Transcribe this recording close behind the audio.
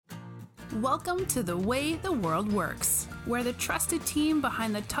Welcome to The Way the World Works, where the trusted team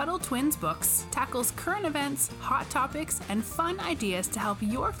behind the Tuttle Twins books tackles current events, hot topics, and fun ideas to help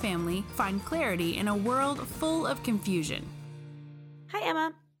your family find clarity in a world full of confusion. Hi,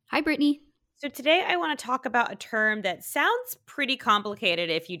 Emma. Hi, Brittany. So today I want to talk about a term that sounds pretty complicated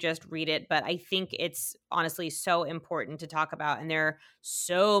if you just read it, but I think it's honestly so important to talk about. And there are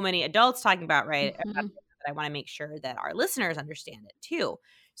so many adults talking about, right? About it, that I want to make sure that our listeners understand it too.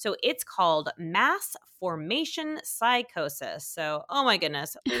 So it's called mass formation psychosis. So, oh my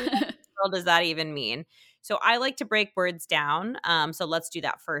goodness, what the hell does that even mean? So I like to break words down. So let's do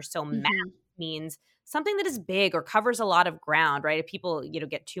that first. So mass means something that is big or covers a lot of ground, right? If people,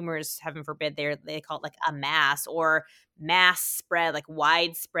 get tumors, heaven forbid, they call it like a mass or mass spread, like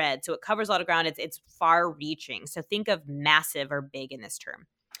widespread. So it covers a lot of ground. It's far reaching. So think of massive or big in this term.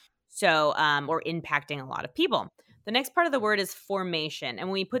 So, or impacting a lot of people. The next part of the word is formation. And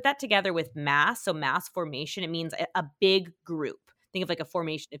when we put that together with mass, so mass formation, it means a big group. Think of like a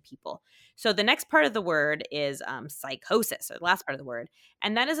formation of people. So the next part of the word is psychosis, so the last part of the word.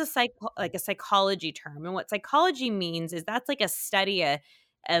 And that is a psychology term. And what psychology means is that's like a study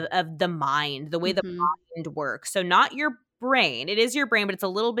of the mind, the way the mind works. So not your brain. It is your brain, but it's a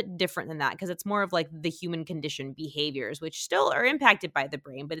little bit different than that because it's more of like the human condition behaviors, which still are impacted by the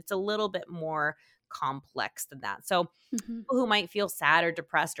brain, but it's a little bit more complex than that. So people who might feel sad or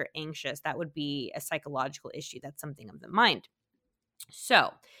depressed or anxious, that would be a psychological issue. That's something of the mind.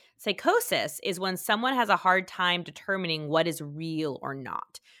 So psychosis is when someone has a hard time determining what is real or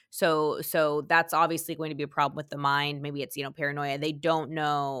not. So that's obviously going to be a problem with the mind. Maybe it's, paranoia. They don't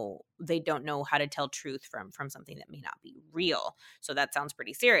know how to tell truth from something that may not be real. So that sounds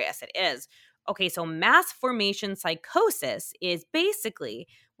pretty serious. It is. Okay, so mass formation psychosis is basically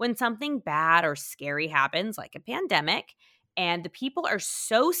when something bad or scary happens, like a pandemic, and the people are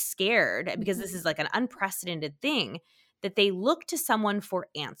so scared because this is like an unprecedented thing that they look to someone for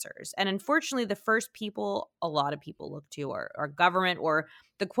answers. And unfortunately, the first people a lot of people look to are government or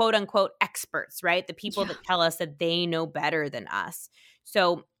the quote unquote experts, right? The people that tell us that they know better than us.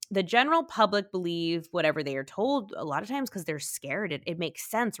 So the general public believe whatever they are told a lot of times because they're scared. It makes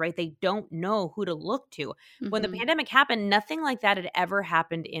sense, right? They don't know who to look to. When the pandemic happened, nothing like that had ever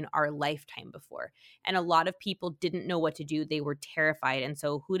happened in our lifetime before. And a lot of people didn't know what to do. They were terrified. And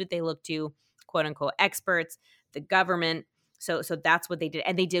so who did they look to? Quote unquote experts, the government. So that's what they did.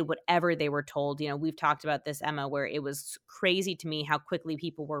 And they did whatever they were told. We've talked about this, Emma, where it was crazy to me how quickly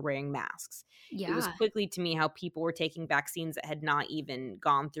people were wearing masks. Yeah. It was quickly to me how people were taking vaccines that had not even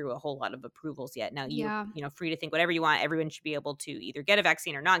gone through a whole lot of approvals yet. Now, you're free to think whatever you want. Everyone should be able to either get a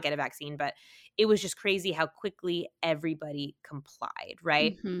vaccine or not get a vaccine. But it was just crazy how quickly everybody complied,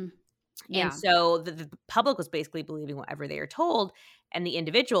 right? Yeah. And so the public was basically believing whatever they are told. And the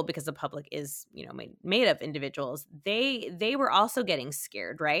individual, because the public is, made of individuals, they were also getting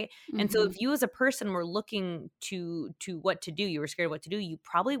scared, right? And so if you as a person were looking to what to do, you were scared of what to do, you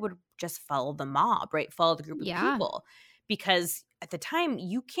probably would just follow the mob, right? Follow the group of people. Because at the time,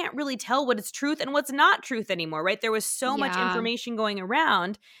 you can't really tell what is truth and what's not truth anymore, right? There was so much information going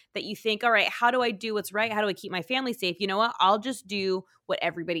around that you think, all right, how do I do what's right? How do I keep my family safe? You know what? I'll just do what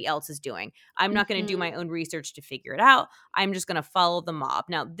everybody else is doing. I'm not going to do my own research to figure it out. I'm just going to follow the mob.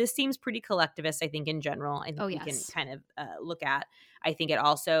 Now, this seems pretty collectivist, I think, in general. I think we can kind of look at. I think it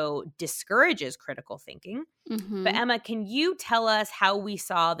also discourages critical thinking. But Emma, can you tell us how we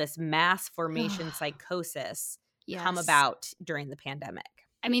saw this mass formation psychosis come about during the pandemic?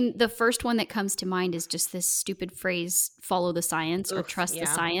 I mean, the first one that comes to mind is just this stupid phrase, follow the science or trust the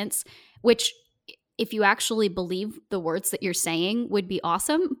science, which if you actually believe the words that you're saying would be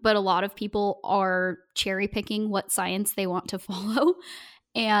awesome. But a lot of people are cherry picking what science they want to follow,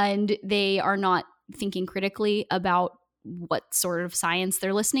 and they are not thinking critically about what sort of science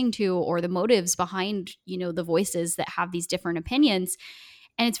they're listening to or the motives behind, the voices that have these different opinions.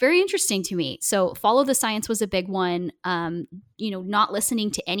 And it's very interesting to me. So follow the science was a big one. Not listening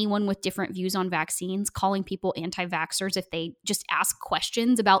to anyone with different views on vaccines, calling people anti-vaxxers if they just ask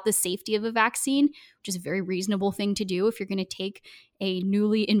questions about the safety of a vaccine, which is a very reasonable thing to do if you're going to take a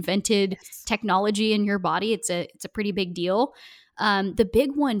newly invented technology in your body. It's a pretty big deal. The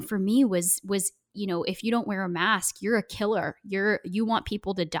big one for me was if you don't wear a mask, you're a killer. You want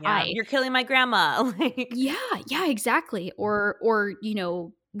people to die. Yeah, you're killing my grandma. Yeah, exactly. Or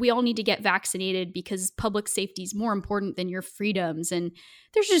we all need to get vaccinated because public safety is more important than your freedoms. And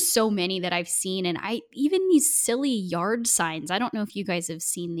there's just so many that I've seen. And even these silly yard signs, I don't know if you guys have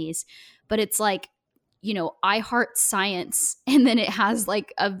seen these, but it's like I heart science, and then it has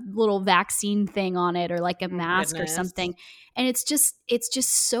like a little vaccine thing on it or like a mask or something. And it's just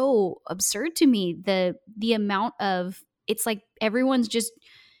so absurd to me. The amount of, it's like everyone's just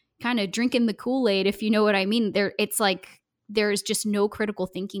kind of drinking the Kool-Aid, if you know what I mean. It's like there's just no critical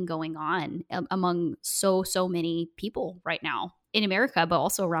thinking going on among so many people right now in America, but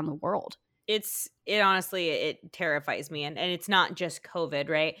also around the world. It honestly, it terrifies me. And it's not just COVID,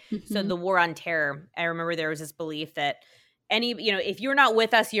 right? Mm-hmm. So the war on terror, I remember there was this belief that if you're not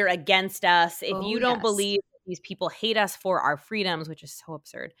with us, you're against us. If you don't believe these people hate us for our freedoms, which is so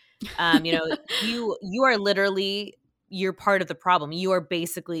absurd, you are literally, you're part of the problem. You are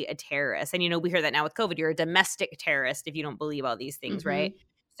basically a terrorist. And, we hear that now with COVID. You're a domestic terrorist if you don't believe all these things, mm-hmm. right?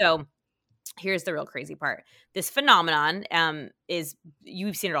 So here's the real crazy part. This phenomenon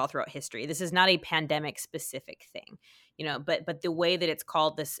you've seen it all throughout history. This is not a pandemic specific thing, but the way that it's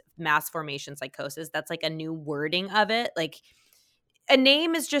called, this mass formation psychosis, that's like a new wording of it. Like a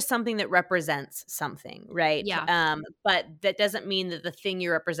name is just something that represents something, right? Yeah. But that doesn't mean that the thing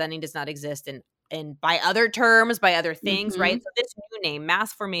you're representing does not exist and by other terms, by other things, mm-hmm. right? So this new name,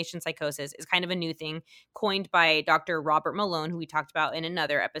 mass formation psychosis, is kind of a new thing coined by Dr. Robert Malone, who we talked about in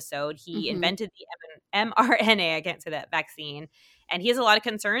another episode. He mm-hmm. invented the mRNA, I can't say that, vaccine. And he has a lot of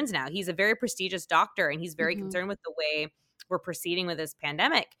concerns now. He's a very prestigious doctor, and he's very mm-hmm. concerned with the way we're proceeding with this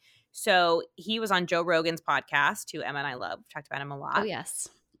pandemic. So he was on Joe Rogan's podcast, who Emma and I love. We've talked about him a lot. Oh, yes.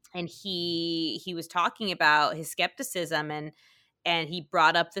 And he was talking about his skepticism, and he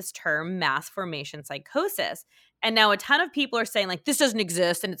brought up this term, mass formation psychosis. And now a ton of people are saying, like, this doesn't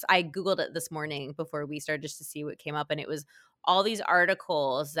exist. And I Googled it this morning before we started just to see what came up. And it was all these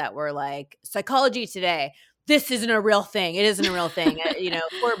articles that were like, Psychology Today, this isn't a real thing. It isn't a real thing.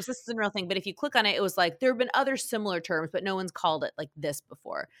 Forbes, this isn't a real thing. But if you click on it, it was like, there have been other similar terms, but no one's called it like this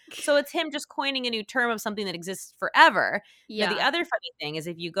before. So it's him just coining a new term of something that exists forever. Yeah. Now, the other funny thing is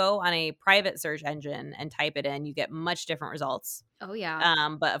if you go on a private search engine and type it in, you get much different results. Oh, yeah.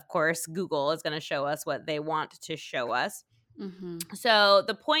 But of course, Google is going to show us what they want to show us. Mm-hmm. So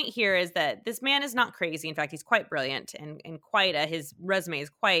the point here is that this man is not crazy. In fact, he's quite brilliant and quite his resume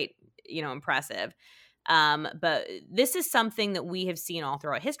is quite, impressive. But this is something that we have seen all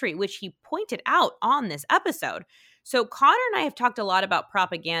throughout history, which he pointed out on this episode. So Connor and I have talked a lot about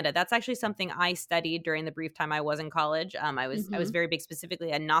propaganda. That's actually something I studied during the brief time I was in college. I was very big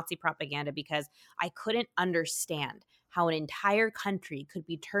specifically on Nazi propaganda because I couldn't understand how an entire country could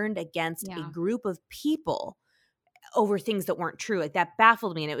be turned against a group of people over things that weren't true. Like, that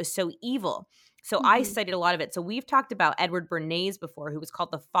baffled me, and it was so evil. So I studied a lot of it. So we've talked about Edward Bernays before, who was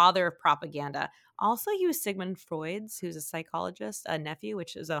called the father of propaganda. Also, he was Sigmund Freud's, who's a psychologist, a nephew,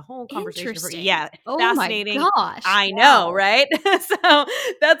 which is a whole conversation. Fascinating. Oh my gosh. I know, right? So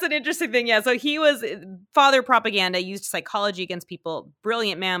that's an interesting thing. Yeah. So he was father of propaganda, used psychology against people.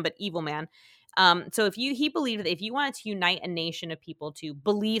 Brilliant man, but evil man. So he believed that if you wanted to unite a nation of people to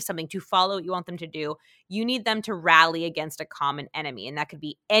believe something, to follow what you want them to do, you need them to rally against a common enemy. And that could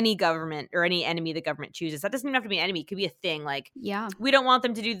be any government or any enemy the government chooses. That doesn't even have to be an enemy. It could be a thing like, we don't want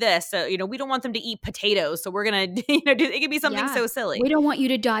them to do this. So, we don't want them to eat potatoes. So we're going to, it could be something so silly. We don't want you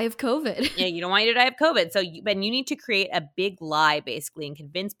to die of COVID. Yeah, you don't want you to die of COVID. So you need to create a big lie, basically, and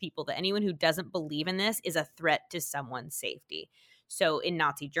convince people that anyone who doesn't believe in this is a threat to someone's safety. So in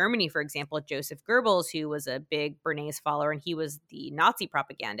Nazi Germany, for example, Joseph Goebbels, who was a big Bernays follower, and he was the Nazi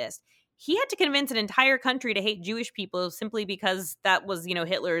propagandist, he had to convince an entire country to hate Jewish people simply because that was,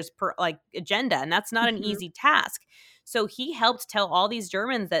 Hitler's agenda. And that's not an easy task. So he helped tell all these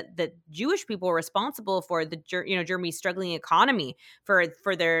Germans that Jewish people were responsible for the Germany's struggling economy, for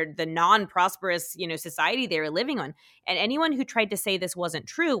the non-prosperous society they were living on. And anyone who tried to say this wasn't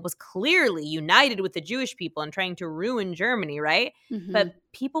true was clearly united with the Jewish people and trying to ruin Germany, right? Mm-hmm. But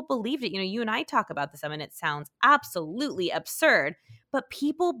people believed it. You and I talk about this, and it sounds absolutely absurd, but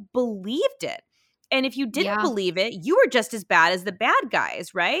people believed it. And if you didn't believe it, you were just as bad as the bad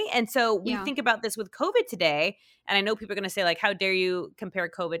guys, right? And so we think about this with COVID today. And I know people are going to say, like, how dare you compare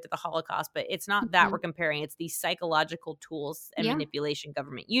COVID to the Holocaust? But it's not that we're comparing. It's these psychological tools and manipulation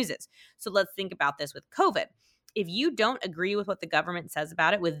government uses. So let's think about this with COVID. If you don't agree with what the government says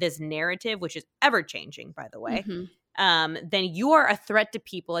about it, with this narrative, which is ever changing, by the way, then you are a threat to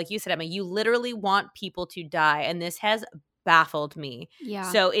people. Like you said, Emma, you literally want people to die. And this has baffled me.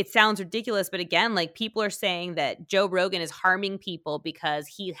 Yeah. So it sounds ridiculous, but again, like, people are saying that Joe Rogan is harming people because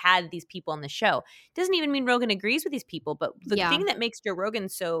he had these people on the show. Doesn't even mean Rogan agrees with these people, but the thing that makes Joe Rogan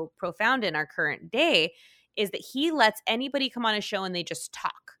so profound in our current day is that he lets anybody come on a show and they just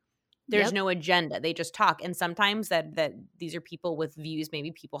talk. There's no agenda. They just talk. And sometimes that these are people with views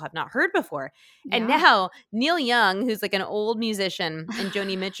maybe people have not heard before. Yeah. And now Neil Young, who's like an old musician, and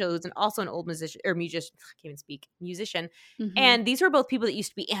Joni Mitchell, who's also an old musician, I can't even speak, musician. Mm-hmm. And these were both people that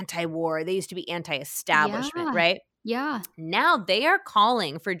used to be anti-war. They used to be anti-establishment, right? Yeah. Now they are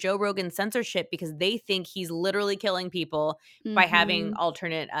calling for Joe Rogan's censorship because they think he's literally killing people by having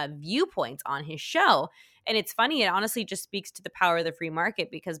alternate viewpoints on his show. And it's funny. It honestly just speaks to the power of the free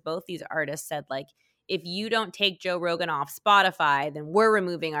market, because both these artists said, like, if you don't take Joe Rogan off Spotify, then we're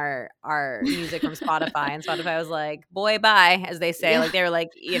removing our music from Spotify. And Spotify was like, boy, bye, as they say. Yeah. Like, they were like,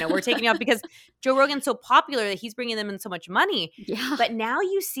 we're taking you off because Joe Rogan's so popular that he's bringing them in so much money. Yeah. But now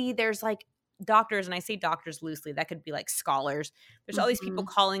you see there's like doctors, and I say doctors loosely, that could be like scholars. There's all these people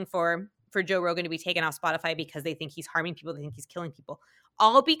calling for Joe Rogan to be taken off Spotify because they think he's harming people. They think he's killing people,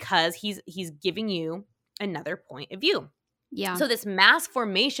 all because he's giving you another point of view. Yeah. So this mass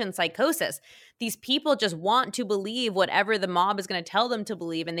formation psychosis, these people just want to believe whatever the mob is going to tell them to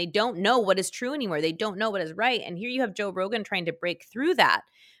believe, and they don't know what is true anymore. They don't know what is right. And here you have Joe Rogan trying to break through that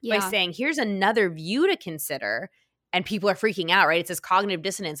by saying, here's another view to consider. And people are freaking out, right? It's this cognitive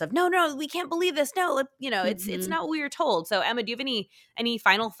dissonance of, no, we can't believe this. No, it's not what we were told. So Emma, do you have any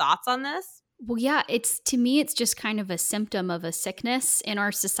final thoughts on this? Well, yeah, to me, it's just kind of a symptom of a sickness in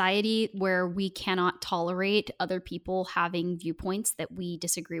our society where we cannot tolerate other people having viewpoints that we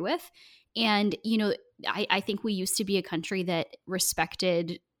disagree with. And, I think we used to be a country that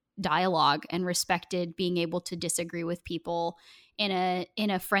respected dialogue and respected being able to disagree with people in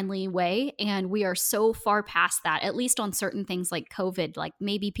a friendly way. And we are so far past that, at least on certain things like COVID. Like,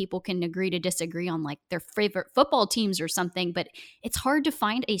 maybe people can agree to disagree on like their favorite football teams or something, but it's hard to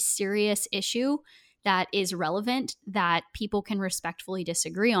find a serious issue that is relevant that people can respectfully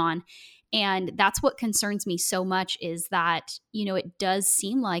disagree on. And that's what concerns me so much, is that, it does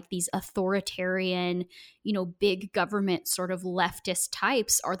seem like these authoritarian, big government sort of leftist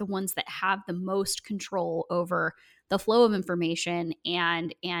types are the ones that have the most control over the flow of information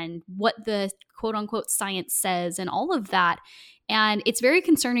and what the quote unquote science says and all of that. And it's very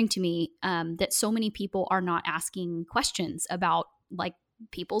concerning to me that so many people are not asking questions about like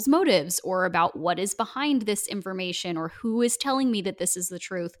people's motives or about what is behind this information or who is telling me that this is the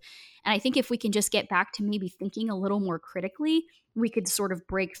truth. And I think if we can just get back to maybe thinking a little more critically, we could sort of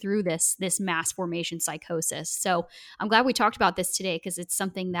break through this mass formation psychosis. So I'm glad we talked about this today, because it's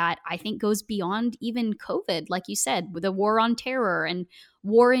something that I think goes beyond even COVID. Like you said, with the war on terror and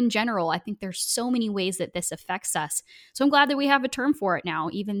war in general, I think there's so many ways that this affects us. So I'm glad that we have a term for it now,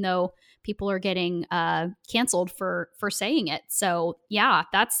 even though people are getting canceled for saying it. So yeah,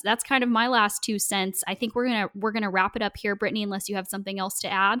 that's kind of my last 2 cents. I think we're gonna wrap it up here, Brittany, unless you have something else to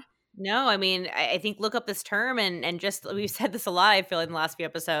add. No, I mean, I think look up this term and just, we've said this a lot, I feel, in the last few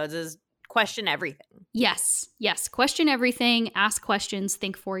episodes, is question everything. Yes. Question everything, ask questions,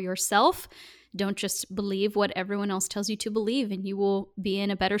 think for yourself. Don't just believe what everyone else tells you to believe, and you will be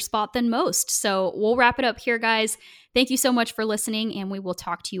in a better spot than most. So we'll wrap it up here, guys. Thank you so much for listening, and we will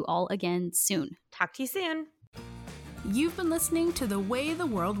talk to you all again soon. Talk to you soon. You've been listening to The Way the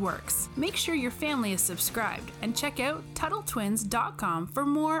World Works. Make sure your family is subscribed and check out TuttleTwins.com for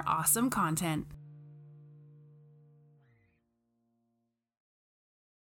more awesome content.